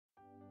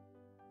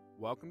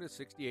Welcome to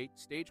 68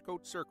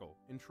 Stagecoach Circle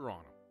in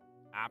Toronto.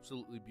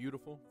 Absolutely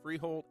beautiful,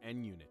 freehold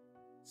and unit.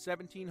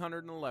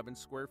 1,711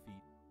 square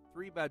feet,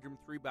 3-bedroom,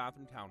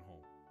 3-bathroom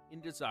townhome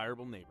in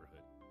desirable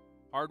neighborhood.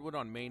 Hardwood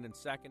on main and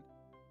second,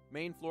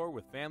 main floor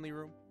with family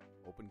room,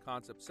 open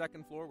concept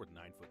second floor with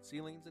 9-foot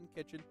ceilings and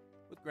kitchen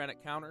with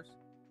granite counters,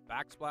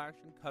 backsplash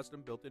and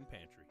custom built-in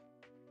pantry.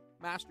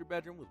 Master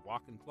bedroom with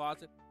walk-in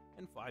closet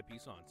and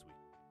 5-piece ensuite.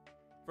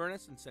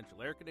 Furnace and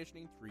central air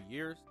conditioning 3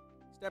 years,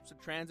 steps to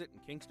transit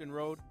and Kingston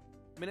Road,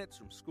 minutes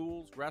from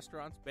schools,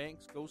 restaurants,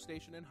 banks, GO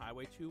Station and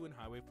Highway 2 and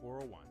Highway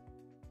 401.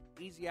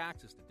 Easy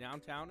access to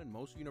downtown and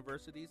most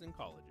universities and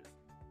colleges.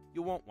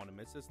 You won't want to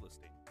miss this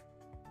listing.